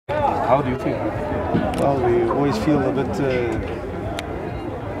How do you feel? Well, we always feel a bit,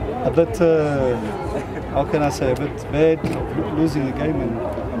 how can I say, a bit bad losing the game, and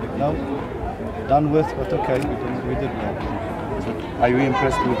no, done with, but okay, we did well. Are you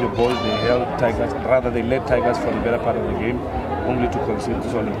impressed with your boys? They held Tigers, rather they led Tigers for the better part of the game, only to concede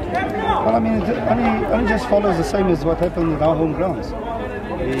this one. Well, I mean, it only just follows the same as what happened at our home grounds.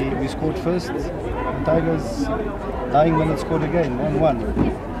 We scored first, the Tigers, dying minutes, scored again,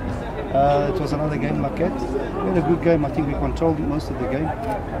 1-1. It was another game like that. We had a good game. I think we controlled most of the game.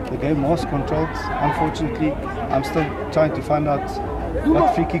 The game was controlled. Unfortunately, I'm still trying to find out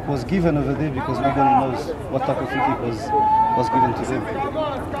what free kick was given over there, because nobody knows what type of free kick was given to them.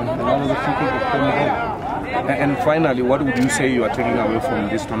 And one of the free kick was coming out. And finally, what would you say you are taking away from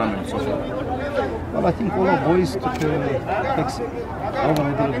this tournament so far? Well, I think all our boys took a little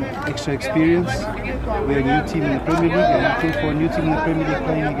bit of extra experience. We're a new team in the Premier League, and I think for a new team in the Premier League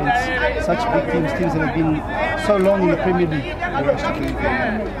playing against such big teams that have been so long in the Premier League, they're actually doing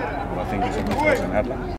good. Well, thank you so much for